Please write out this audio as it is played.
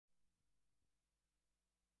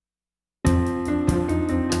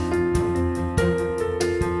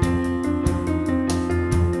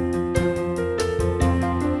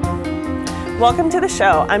Welcome to the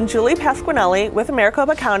show. I'm Julie Pasquinelli with the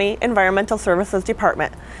Maricopa County Environmental Services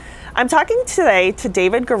Department. I'm talking today to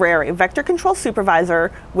David Guerrieri, Vector Control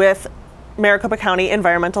Supervisor with Maricopa County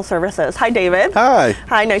Environmental Services. Hi, David. Hi.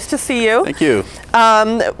 Hi, nice to see you. Thank you.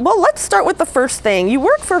 Well, let's start with the first thing. You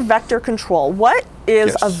work for Vector Control. What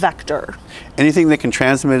is a vector? Anything that can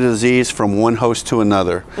transmit a disease from one host to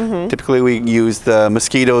another. Typically, we use the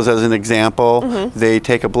mosquitoes as an example. They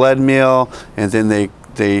take a blood meal, and then they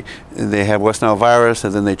have West Nile virus,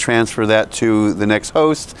 and then they transfer that to the next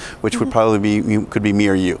host, which would probably be could be me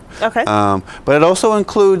or you. Okay. But it also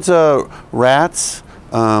includes rats,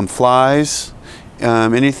 flies,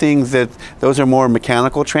 anything those are more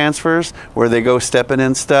mechanical transfers where they go stepping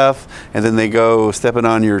in stuff, and then they go stepping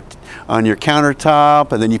on your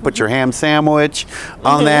countertop, and then you put your ham sandwich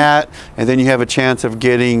on that, and then you have a chance of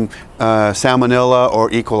getting salmonella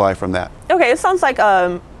or E. coli from that. Okay, it sounds like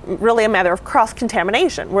really a matter of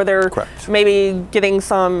cross-contamination, where they're maybe getting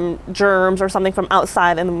some germs or something from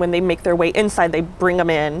outside, and when they make their way inside, they bring them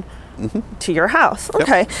in to your house.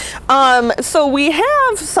 Okay. So we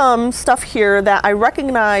have some stuff here that I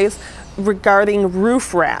recognize regarding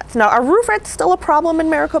roof rats. Now, are roof rats still a problem in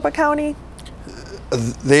Maricopa County?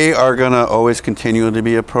 They are going to always continue to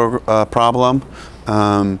be a problem.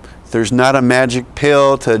 There's not a magic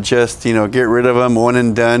pill to just, get rid of them, one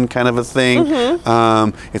and done kind of a thing.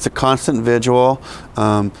 It's a constant vigil,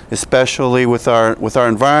 especially with our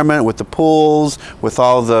environment, with the pools, with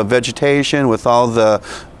all the vegetation, with all the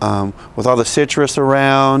citrus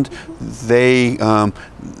around. They've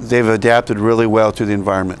adapted really well to the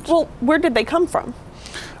environment. Well, where did they come from?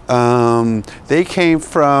 They came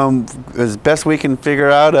from, as best we can figure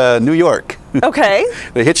out, New York. Okay.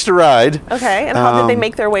 They hitched a ride. Okay, and how did they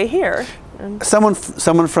make their way here? Someone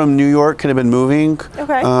from New York could have been moving.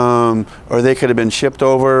 Okay. Or they could have been shipped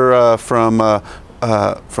over from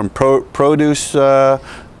produce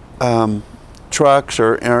trucks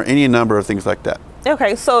or any number of things like that.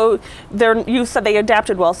 Okay, so you said they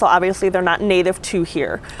adapted well, so obviously they're not native to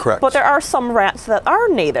here. Correct. But there are some rats that are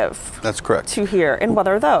native. That's correct. To here, and what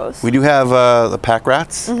are those? We do have the pack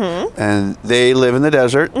rats, and they live in the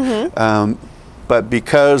desert. But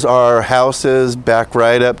because our houses back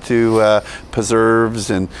right up to preserves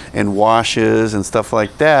and washes and stuff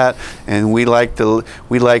like that, and we like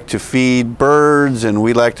to feed birds, and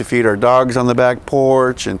we like to feed our dogs on the back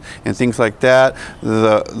porch and things like that,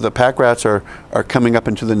 the pack rats are coming up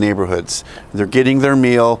into the neighborhoods. They're getting their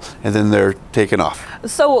meal, and then they're taken off.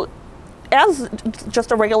 So, as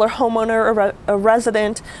just a regular homeowner or a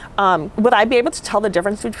resident, would I be able to tell the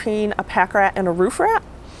difference between a pack rat and a roof rat?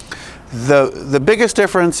 The biggest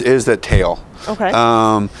difference is the tail. Okay.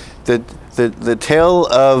 The tail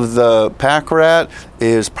of the pack rat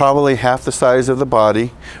is probably half the size of the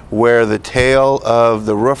body, where the tail of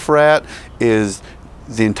the roof rat is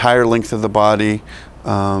the entire length of the body.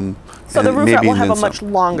 So the roof rat will have a much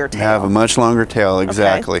longer tail. Have a much longer tail,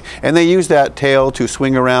 exactly. Okay. And they use that tail to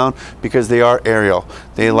swing around because they are aerial.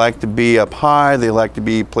 They like to be up high. They like to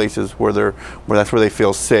be places where that's where they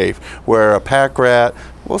feel safe. Where a pack rat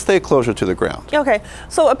will stay closer to the ground. Okay.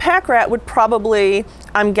 So a pack rat would probably,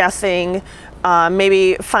 I'm guessing,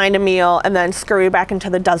 maybe find a meal and then scurry back into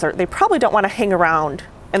the desert. They probably don't want to hang around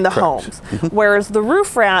in the homes. Whereas the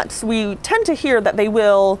roof rats, we tend to hear that they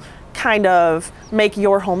will kind of make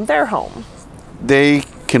your home their home. They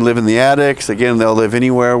can live in the attics. Again, they'll live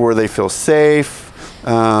anywhere where they feel safe.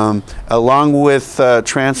 Along with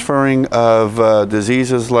transferring of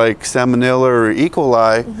diseases like salmonella or E.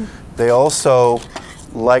 coli, they also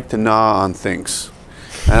like to gnaw on things.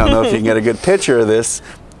 I don't know if you can get a good picture of this,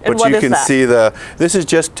 but you can see this is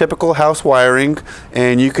just typical house wiring,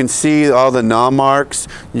 and you can see all the gnaw marks.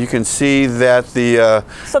 You can see that the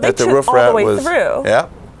roof rat was through. Yeah.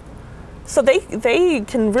 So they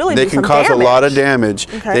can really they do can some cause damage. a lot of damage.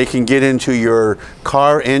 Okay. They can get into your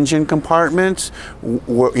car engine compartments,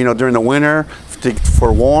 during the winter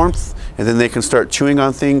for warmth, and then they can start chewing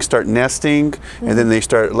on things, start nesting, and then they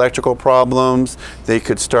start electrical problems. They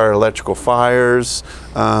could start electrical fires.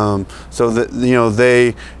 So that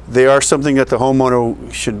they are something that the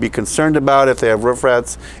homeowner should be concerned about if they have roof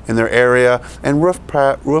rats in their area, and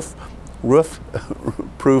roof-proof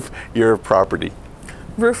your property.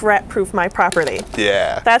 Roof rat proof my property.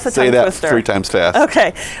 Yeah. That's a tongue twister. Say that 3 times fast.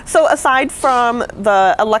 Okay. So aside from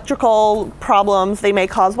the electrical problems they may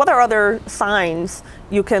cause, what are other signs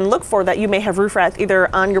you can look for that you may have roof rats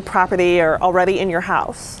either on your property or already in your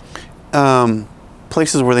house?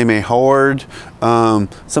 Places where they may hoard.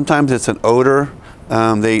 Sometimes it's an odor.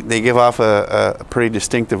 They give off a pretty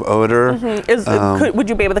distinctive odor. Would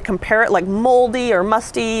you be able to compare it like moldy or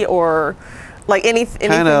musty or like any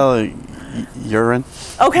kind of urine.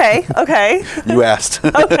 Okay, okay. You asked.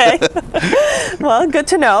 Okay. Well, good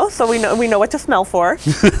to know. So we know what to smell for.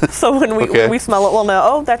 So when we smell it, we'll know,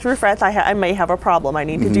 oh, that's roof rats. I may have a problem. I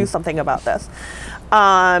need to do something about this.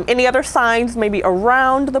 Any other signs maybe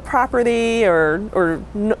around the property or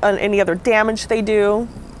any other damage they do?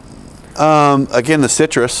 Again, the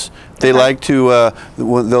citrus. They like to,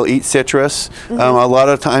 they'll eat citrus. A lot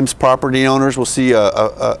of times property owners will see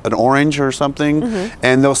an orange or something,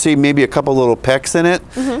 and they'll see maybe a couple little pecks in it,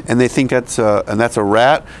 and they think that's a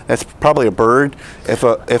rat. That's probably a bird. If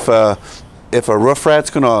a roof rat's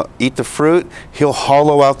gonna eat the fruit, he'll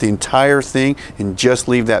hollow out the entire thing and just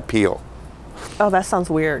leave that peel. Oh, that sounds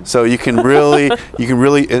weird. So you can really,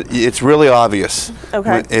 it's really obvious.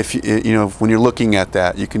 Okay. If when you're looking at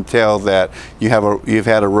that, you can tell that you've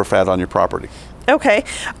had a roof rat on your property. Okay,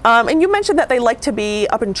 and you mentioned that they like to be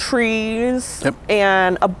up in trees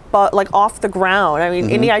and like off the ground. I mean,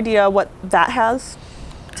 any idea what that has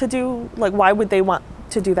to do? Like, why would they want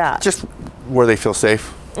to do that? Just where they feel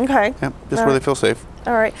safe. Okay. Yep. Just where they feel safe.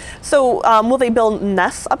 All right. So, will they build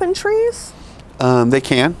nests up in trees? They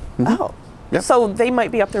can. Oh. Yep. So they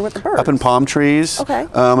might be up there with the birds. Up in palm trees. Okay.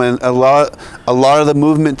 And a lot of the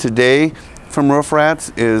movement today from roof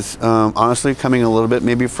rats is honestly coming a little bit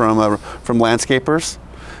maybe from landscapers.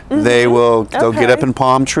 They'll get up in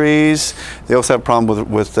palm trees. They also have a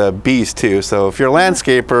problem with bees too. So if you're a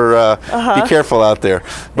landscaper, be careful out there.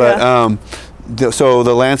 But so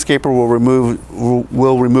the landscaper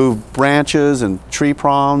will remove branches and tree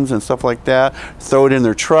prongs and stuff like that, throw it in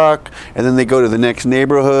their truck, and then they go to the next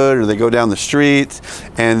neighborhood or they go down the street,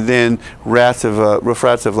 and then roof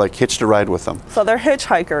rats have like hitched a ride with them. So they're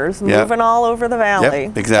hitchhikers moving all over the valley.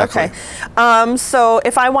 Yep, exactly. Okay. So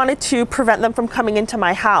if I wanted to prevent them from coming into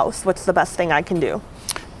my house, what's the best thing I can do?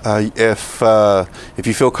 If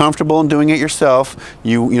you feel comfortable in doing it yourself,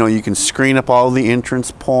 you can screen up all the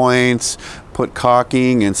entrance points, put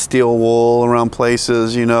caulking and steel wool around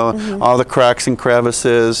places, all the cracks and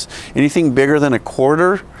crevices. Anything bigger than a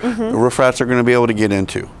quarter, roof rats are going to be able to get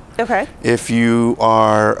into. Okay. If you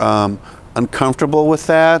are uncomfortable with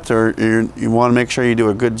that, or you want to make sure you do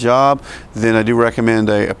a good job, then I do recommend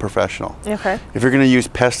a professional. Okay. If you're going to use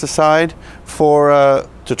pesticide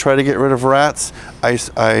to try to get rid of rats, I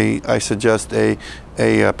suggest a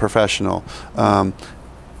professional.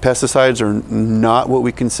 Pesticides are not what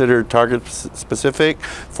we consider target specific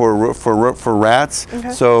for rats.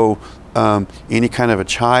 Okay. So any kind of a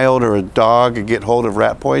child or a dog could get hold of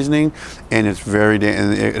rat poisoning, and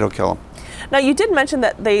it'll kill them. Now, you did mention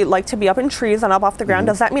that they like to be up in trees and up off the ground.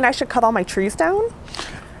 Does that mean I should cut all my trees down?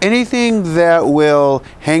 Anything that will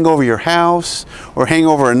hang over your house or hang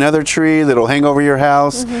over another tree that'll hang over your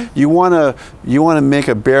house, you want to make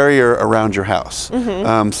a barrier around your house.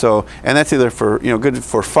 And that's either for good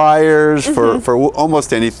for fires, for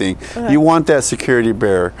almost anything. You want that security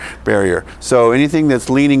barrier. So anything that's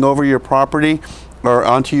leaning over your property or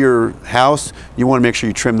onto your house, you want to make sure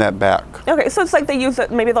you trim that back. Okay, so it's like they use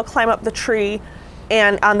it, maybe they'll climb up the tree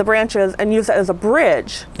and on the branches and use it as a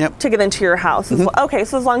bridge to get into your house. Okay,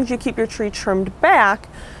 so as long as you keep your tree trimmed back,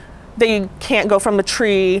 they can't go from the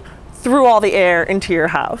tree through all the air into your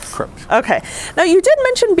house. Correct. Okay. Now, you did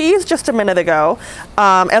mention bees just a minute ago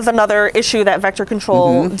as another issue that vector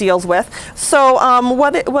control deals with. So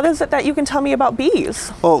what is it that you can tell me about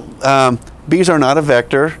bees? Well, bees are not a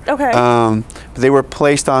vector. Okay. They were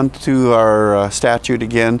placed onto our statute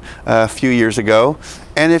again a few years ago.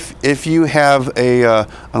 And if you have an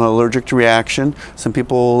allergic reaction, some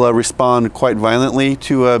people respond quite violently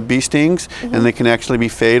to bee stings, and they can actually be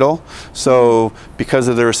fatal. So because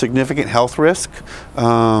of their significant health risk, they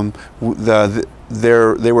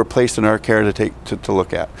were placed in our care to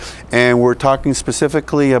look at. And we're talking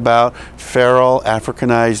specifically about feral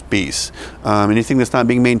Africanized bees. Anything that's not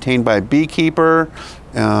being maintained by a beekeeper,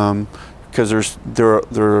 because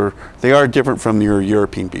they are different from your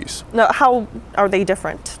European bees. Now, how are they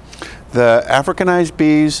different? The Africanized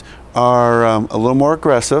bees are a little more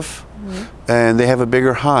aggressive, and they have a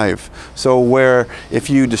bigger hive. So where if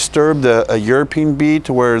you disturb a European bee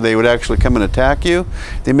to where they would actually come and attack you,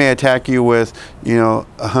 they may attack you with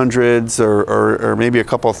hundreds or maybe a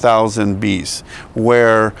couple thousand bees.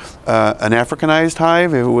 Where an Africanized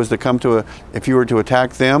hive, if you were to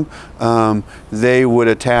attack them, they would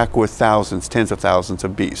attack with thousands, tens of thousands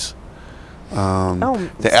of bees.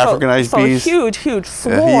 The Africanized bees. So a huge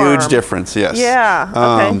swarm. A huge difference, yes. Yeah,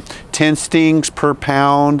 okay. 10 stings per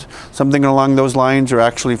pound, something along those lines, are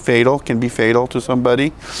actually fatal, can be fatal to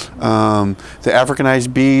somebody. The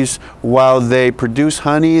Africanized bees, while they produce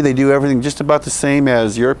honey, they do everything just about the same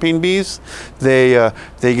as European bees. They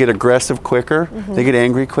get aggressive quicker, they get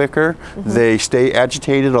angry quicker, they stay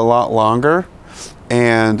agitated a lot longer,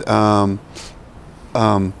 and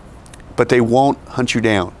but they won't hunt you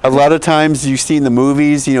down. A lot of times you see in the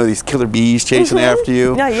movies, you know, these killer bees chasing after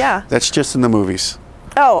you. Yeah. That's just in the movies.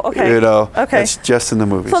 Oh, okay. You know, okay. That's just in the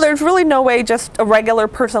movies. So there's really no way just a regular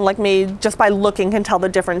person like me, just by looking, can tell the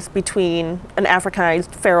difference between an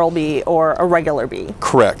Africanized feral bee or a regular bee?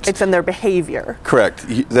 Correct. It's in their behavior. Correct.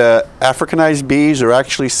 The Africanized bees are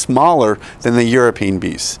actually smaller than the European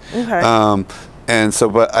bees. Okay. And so,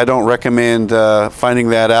 but I don't recommend finding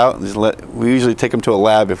that out. We usually take them to a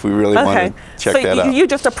lab if we really want to check that out. So you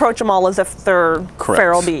just approach them all as if they're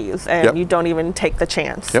feral bees, and you don't even take the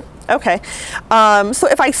chance. Yep. Okay. So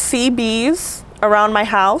if I see bees around my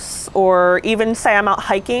house, or even say I'm out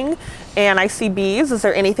hiking and I see bees, is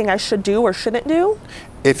there anything I should do or shouldn't do?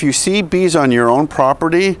 If you see bees on your own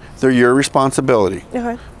property, they're your responsibility.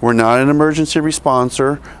 Okay. We're not an emergency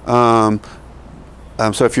responser.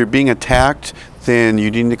 So if you're being attacked, then you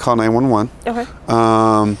need to call 911. Okay.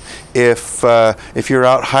 If you're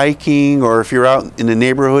out hiking, or if you're out in the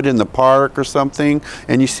neighborhood in the park or something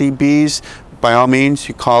and you see bees, by all means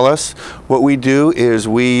you call us. What we do is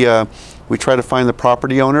we try to find the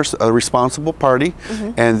property owners, a responsible party,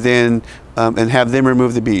 and then and have them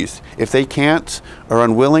remove the bees. If they can't or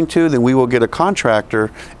unwilling to, then we will get a contractor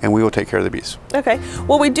and we will take care of the bees. Okay.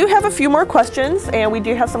 Well, we do have a few more questions, and we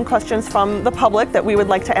do have some questions from the public that we would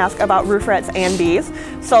like to ask about roof rats and bees.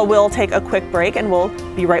 So we'll take a quick break and we'll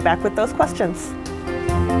be right back with those questions.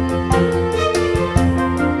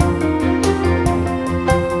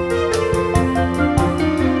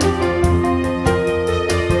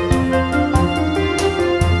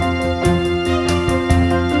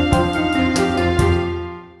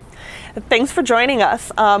 Thanks for joining us.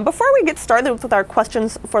 Before we get started with our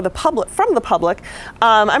questions for the public,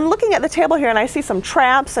 I'm looking at the table here and I see some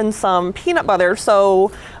traps and some peanut butter.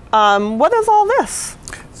 So what is all this?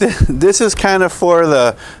 This is kind of for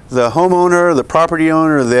the homeowner, the property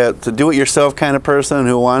owner, the do-it-yourself kind of person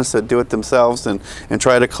who wants to do it themselves and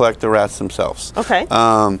try to collect the rats themselves. Okay.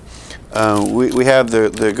 We have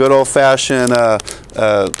the good old-fashioned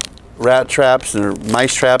rat traps or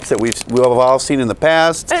mice traps that we've all seen in the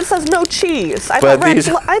past. And it says no cheese. I thought they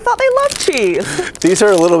love cheese. These are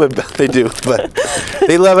a little bit, they do, but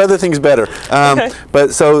they love other things better.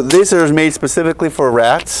 But so these are made specifically for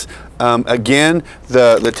rats. Again,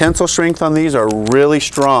 the tensile strength on these are really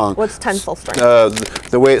strong. What's tensile strength?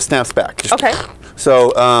 The way it snaps back. Okay.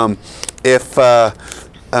 So if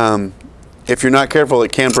you're not careful,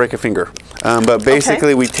 it can break a finger. But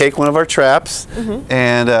basically, we take one of our traps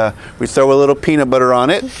and we throw a little peanut butter on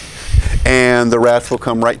it, and the rats will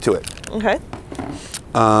come right to it. Okay.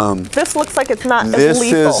 This looks like it's not as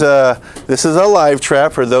lethal. This is a live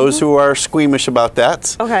trap for those who are squeamish about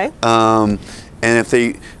that. Okay. And if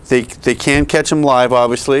they can catch them live,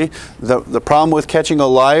 obviously. The problem with catching a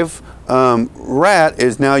live rat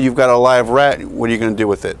is now you've got a live rat. What are you going to do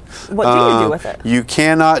with it? What do you do with it? You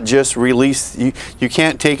cannot just release. You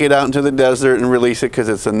can't take it out into the desert and release it because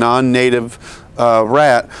it's a non-native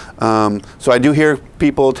rat. So I do hear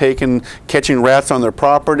people catching rats on their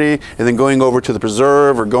property and then going over to the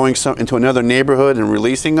preserve or going into another neighborhood and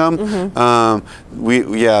releasing them.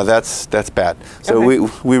 Yeah, that's bad. So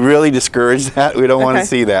we really discourage that. We don't want to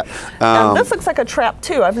see that. This looks like a trap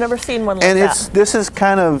too. I've never seen one like that.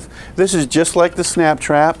 And this is just like the snap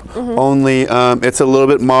trap, only it's a little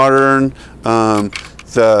bit modern.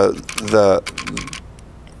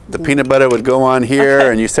 The peanut butter would go on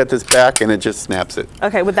here, and you set this back, and it just snaps it.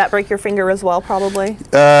 Okay, would that break your finger as well, probably?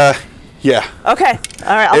 Yeah. Okay,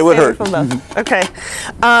 all right, it would hurt. Okay,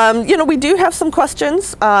 you know, we do have some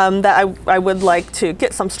questions that I would like to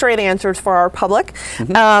get some straight answers for our public.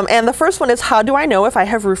 And the first one is, how do I know if I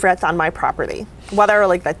have roof rats on my property? What are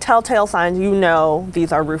like the telltale signs you know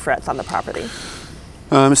these are roof rats on the property?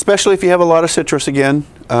 Especially if you have a lot of citrus again.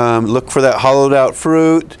 Look for that hollowed out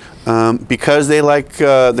fruit. Because they like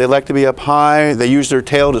to be up high, they use their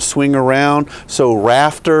tail to swing around. So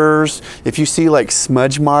rafters, if you see like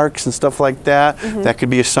smudge marks and stuff like that, that could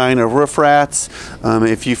be a sign of roof rats.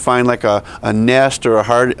 If you find like a nest or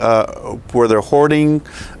where they're hoarding,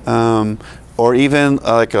 or even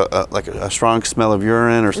like a strong smell of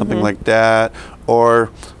urine or something like that,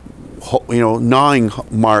 or gnawing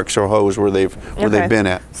marks or holes where they've been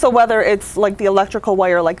at. So whether it's like the electrical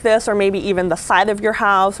wire like this, or maybe even the side of your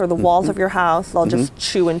house or the walls of your house, they'll just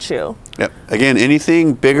chew and chew. Yep. Again,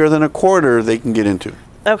 anything bigger than a quarter, they can get into.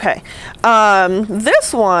 Okay.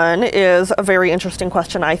 This one is a very interesting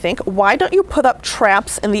question, I think. Why don't you put up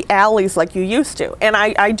traps in the alleys like you used to? And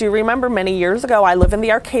I do remember many years ago, I live in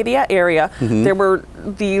the Arcadia area, there were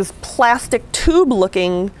these plastic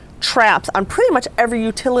tube-looking traps on pretty much every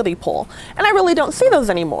utility pole, and I really don't see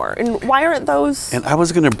those anymore. And why aren't those? And I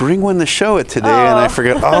was going to bring one to show it today, and I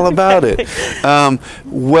forgot all about it.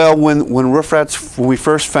 Well, when roof rats, we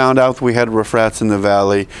first found out we had roof rats in the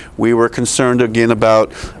valley, we were concerned again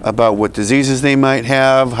about what diseases they might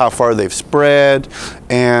have, how far they've spread,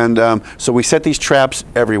 and so we set these traps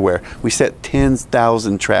everywhere. We set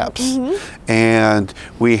 10,000 traps, and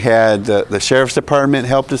we had the sheriff's department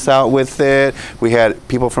helped us out with it. We had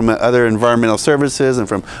people from other environmental services and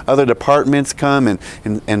from other departments come,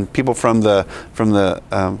 and people from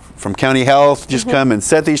county health just come and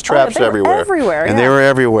set these traps everywhere. And they were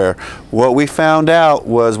everywhere. What we found out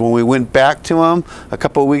was when we went back to them a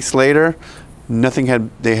couple of weeks later,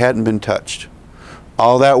 they hadn't been touched.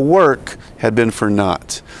 All that work had been for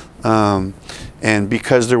naught. And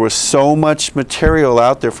because there was so much material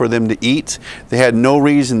out there for them to eat, they had no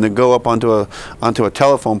reason to go up onto a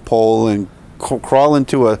telephone pole and crawl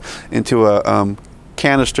into a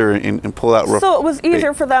canister and pull out rough. So it was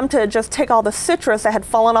easier for them to just take all the citrus that had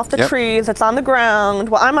fallen off the trees, it's on the ground.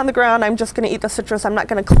 Well, I'm on the ground, I'm just going to eat the citrus. I'm not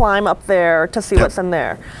going to climb up there to see what's in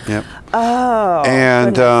there. Oh.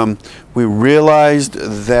 And we realized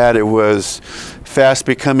that it was fast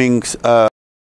becoming